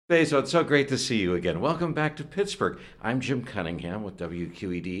Bezo, it's so great to see you again. Welcome back to Pittsburgh. I'm Jim Cunningham with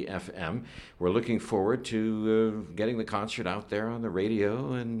WQED FM. We're looking forward to getting the concert out there on the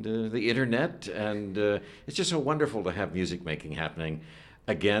radio and the internet, and it's just so wonderful to have music making happening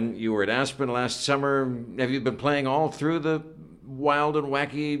again. You were at Aspen last summer. Have you been playing all through the wild and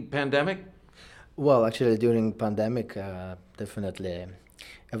wacky pandemic? Well, actually, during pandemic, definitely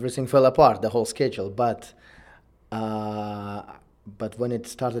everything fell apart, the whole schedule. But when it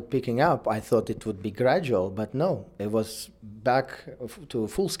started picking up, I thought it would be gradual, but no, it was back to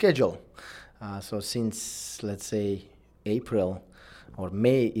full schedule. So since, let's say, April or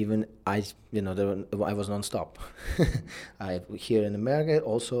May, even I was nonstop. I here in America,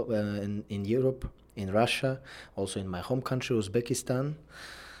 also in Europe, in Russia, also in my home country, Uzbekistan.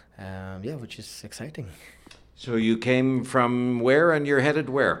 Which is exciting. So you came from where and you're headed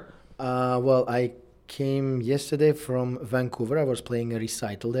where? Well, I came yesterday from Vancouver. I was playing a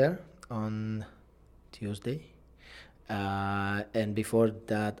recital there on Tuesday. And before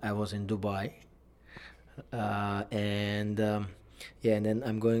that, I was in Dubai. And then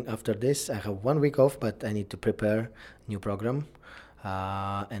I'm going after this. I have 1 week off, but I need to prepare new program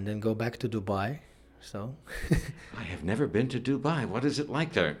and then go back to Dubai. So I have never been to Dubai. What is it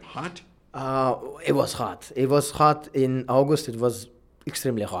like there? Hot? It was hot. It was hot in August. It was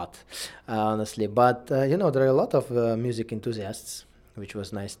extremely hot, honestly. But there are a lot of music enthusiasts, which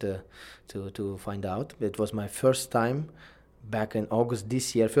was nice to find out. It was my first time back in August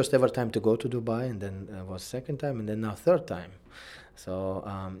this year. First ever time to go to Dubai, and then was second time, and then now third time. So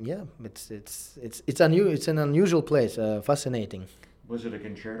it's an unusual place, fascinating. Was it a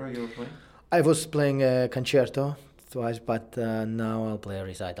concerto you were playing? I was playing a concerto twice, but now I'll play a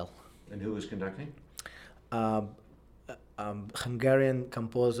recital. And who was conducting? Hungarian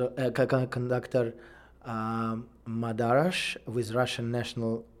conductor Madarash with Russian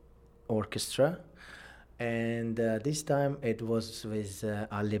National Orchestra. And this time it was with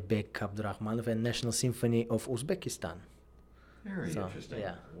Alibek Abdurrahmanov and National Symphony of Uzbekistan. Very interesting.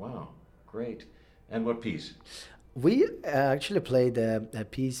 Yeah. Wow, great. And what piece? We actually played a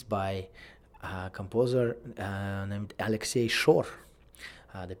piece by a composer named Alexei Shor.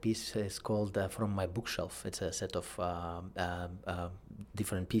 The piece is called From My Bookshelf. It's a set of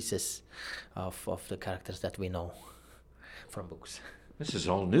different pieces of the characters that we know from books. This is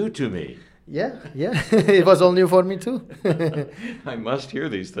all new to me. Yeah, it was all new for me too. I must hear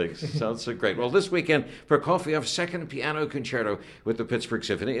these things. It sounds so great. Well, this weekend, Prokofiev's second piano concerto with the Pittsburgh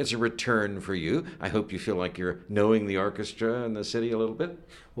Symphony. It's a return for you. I hope you feel like you're knowing the orchestra and the city a little bit.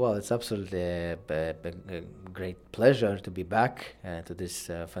 Well, it's absolutely a great pleasure to be back to this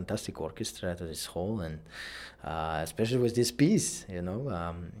fantastic orchestra, to this hall, and especially with this piece.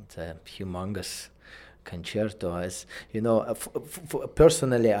 It's a humongous concerto. As you know,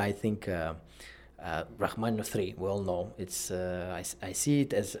 personally, I think Rachmaninoff 3. We all know it's. I see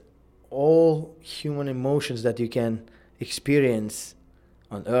it as all human emotions that you can experience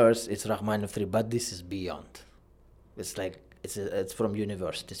on Earth. It's Rachmaninoff 3, but this is beyond. It's like it's from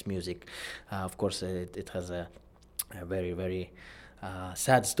universe. This music, of course, it has a very very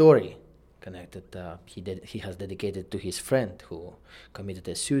sad story connected. He has dedicated to his friend who committed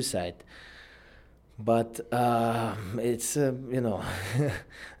a suicide. But it's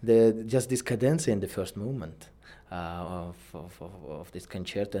just this cadenza in the first movement of this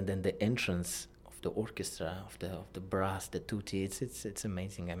concerto, and then the entrance of the orchestra, of the brass, the tutti. It's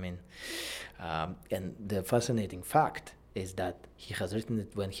amazing. I mean, and the fascinating fact is that he has written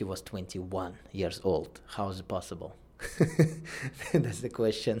it when he was 21 years old. How is it possible? That's the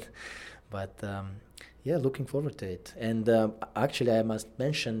question. But looking forward to it. And actually, I must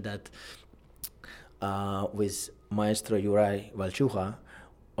mention that. With Maestro Juraj Valchuha,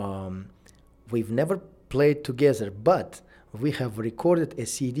 we've never played together, but we have recorded a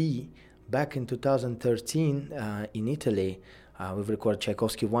CD back in 2013 in Italy. We've recorded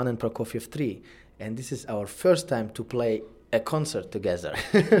Tchaikovsky 1 and Prokofiev 3, and this is our first time to play a concert together,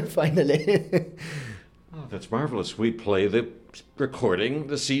 finally. Oh, that's marvelous. We play the recording,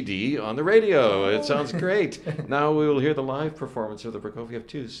 the CD, on the radio. It sounds great. Now we will hear the live performance of the Prokofiev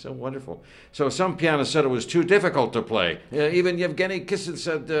 2. So wonderful. So some pianists said it was too difficult to play. Even Yevgeny Kissin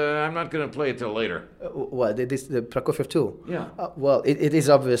said, I'm not going to play it till later. The Prokofiev 2? Yeah. It is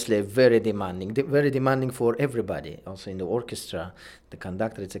obviously very demanding for everybody, also in the orchestra, the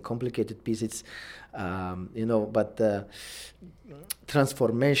conductor. It's a complicated piece. It's, but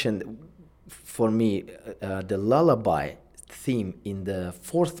transformation, for me, the lullaby theme in the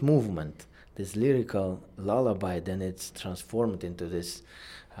fourth movement, this lyrical lullaby, then it's transformed into this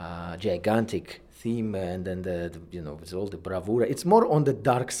gigantic theme, and then with all the bravura. It's more on the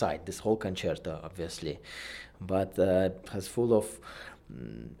dark side, this whole concerto, obviously, but it has full of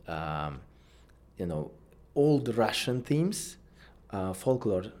old Russian themes,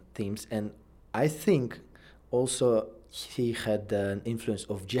 folklore themes, and I think also he had an influence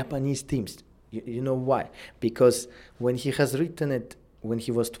of Japanese themes. You know why? Because when he has written it when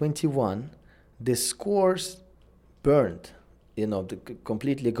he was 21, the scores burned,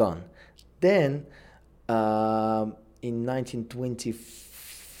 completely gone. Then in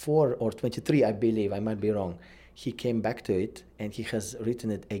 1924 or 23, I believe, I might be wrong, he came back to it and he has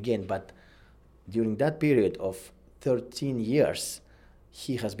written it again. But during that period of 13 years,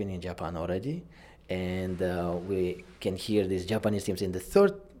 he has been in Japan already, and we can hear these Japanese themes in the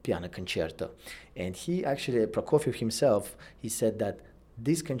third piano concerto. And he actually, Prokofiev himself, he said that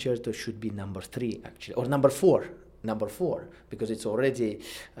this concerto should be number 3, actually, or number 4, because it's already,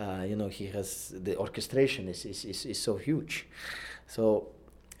 he has, the orchestration is so huge. So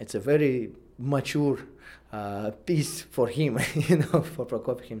it's a very mature piece for him, for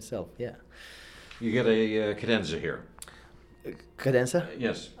Prokofiev himself, yeah. You get a cadenza here. Cadenza?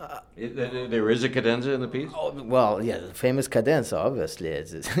 Yes. There is a cadenza in the piece? Oh, well, yeah, the famous cadenza, obviously.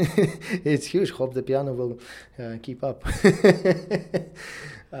 It's huge. Hope the piano will keep up.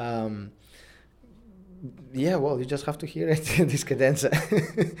 Yeah, well, you just have to hear it, this cadenza.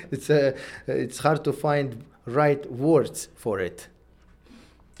 It's hard to find right words for it.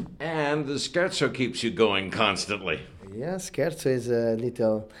 And the scherzo keeps you going constantly. Yeah, scherzo is a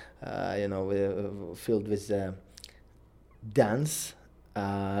little, filled with dance,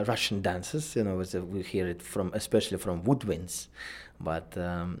 Russian dances. We hear it especially from woodwinds. But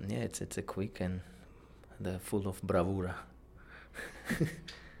it's a quick and full of bravura.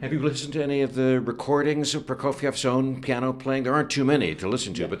 Have you listened to any of the recordings of Prokofiev's own piano playing? There aren't too many to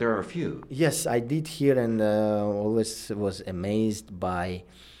listen to, but there are a few. Yes, I did hear, and always was amazed by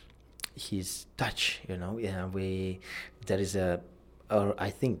his touch. There is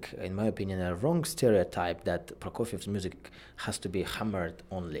I think, in my opinion, a wrong stereotype that Prokofiev's music has to be hammered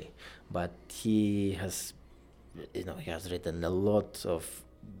only. But he has written a lot of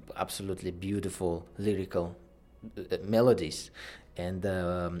absolutely beautiful lyrical melodies. And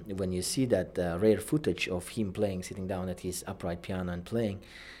when you see that rare footage of him playing, sitting down at his upright piano and playing,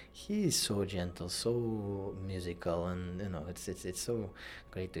 he is so gentle, so musical, and it's so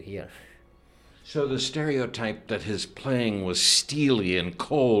great to hear. So the stereotype that his playing was steely and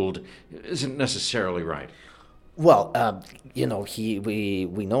cold isn't necessarily right. Well, we know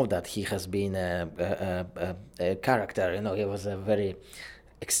that he has been a character. He was a very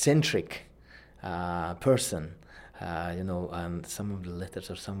eccentric person. And some of the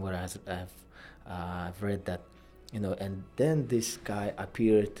letters or somewhere I've read that, and then this guy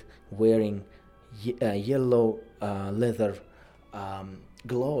appeared wearing yellow leather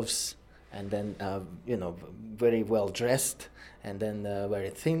gloves, and then very well dressed, and then very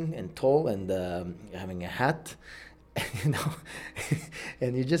thin and tall, and having a hat,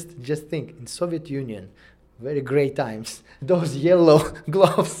 and you just think in Soviet Union, very great times, those yellow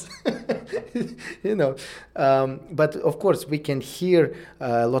gloves, but of course we can hear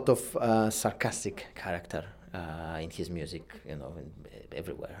a lot of sarcastic character in his music,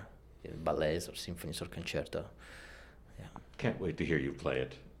 everywhere, in ballets or symphonies or concerto. Yeah. Can't wait to hear you play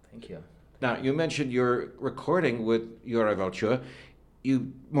it. Thank you. Now, you mentioned your recording with Yuri Valchua.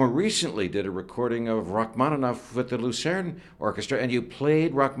 You more recently did a recording of Rachmaninoff with the Lucerne Orchestra, and you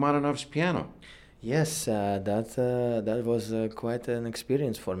played Rachmaninoff's piano. Yes, that was quite an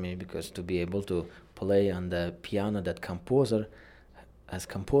experience for me, because to be able to play on the piano that composer has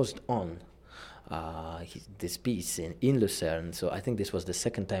composed on this piece in Lucerne. So I think this was the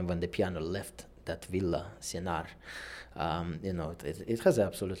second time when the piano left that villa, Sienar. It has an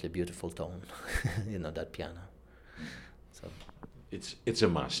absolutely beautiful tone, that piano. So it's a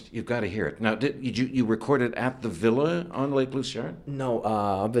must. You've got to hear it. Now, did you record it at the villa on Lake Lucerne? No,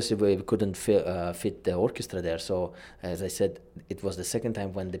 obviously we couldn't fit the orchestra there. So, as I said, it was the second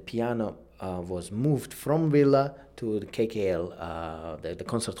time when the piano was moved from villa to the KKL, the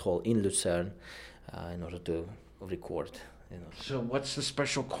concert hall in Lucerne, in order to record. So, what's the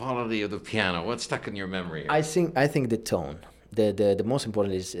special quality of the piano? What's stuck in your memory? I think the tone. The most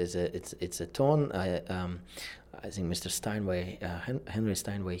important is it's a tone. I think Mr. Steinway, Henry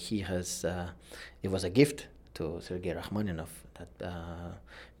Steinway, it was a gift to Sergei Rachmaninoff, that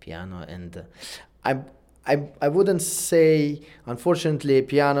piano, and I wouldn't say, unfortunately,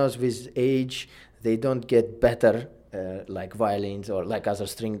 pianos with age, they don't get better like violins or like other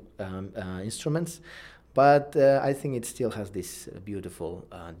string instruments, but I think it still has this beautiful,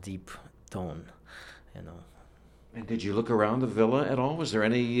 deep tone, you know. And did you look around the villa at all? Was there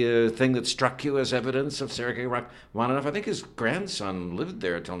any thing that struck you as evidence of Sergei Rachmaninoff? I think his grandson lived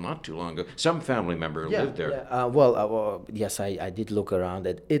there until not too long ago. Some family member lived there. Yeah. Yes, I did look around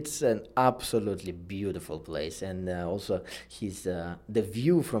it. It's an absolutely beautiful place, and also the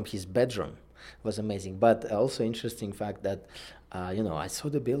view from his bedroom was amazing. But also interesting fact that I saw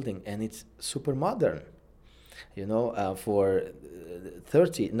the building and it's super modern. For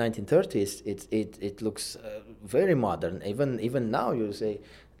 1930s, it looks very modern. Even now, you say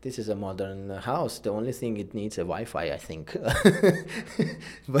this is a modern house. The only thing it needs a Wi-Fi, I think.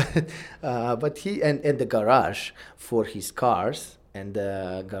 but he and the garage for his cars and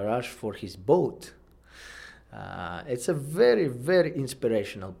the garage for his boat. It's a very, very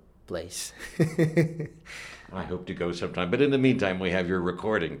inspirational place. I hope to go sometime. But in the meantime, we have your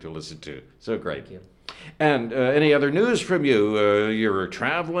recording to listen to. So great. Thank you. And any other news from you? You're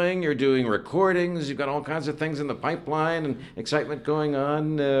traveling, you're doing recordings, you've got all kinds of things in the pipeline and excitement going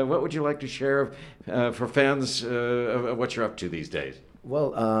on. What would you like to share for fans of what you're up to these days?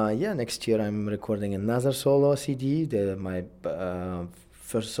 Well, next year I'm recording another solo CD. My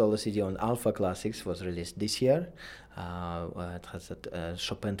first solo CD on Alpha Classics was released this year. It has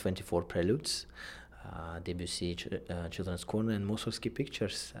Chopin 24 Preludes. Debussy, Children's Corner, and Mussorgsky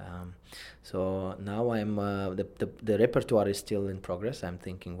Pictures. So now I'm the repertoire is still in progress. I'm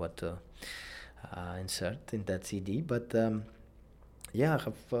thinking what to insert in that CD, but I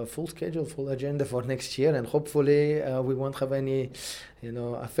have a full schedule, full agenda for next year, and hopefully we won't have any,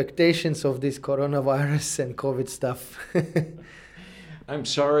 affectations of this coronavirus and COVID stuff. I'm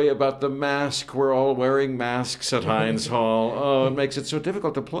sorry about the mask. We're all wearing masks at Heinz Hall. Oh, it makes it so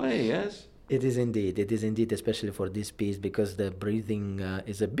difficult to play, yes? It is indeed, especially for this piece, because the breathing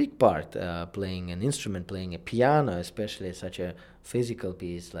is a big part. Playing an instrument, playing a piano, especially such a physical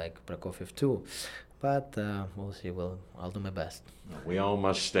piece like Prokofiev 2. But we'll see. I'll do my best. We all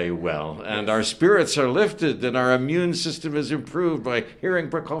must stay well, and our spirits are lifted, and our immune system is improved by hearing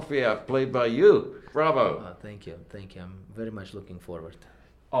Prokofiev played by you. Bravo! Thank you. I'm very much looking forward.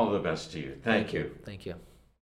 All the best to you. Thank you. Thank you.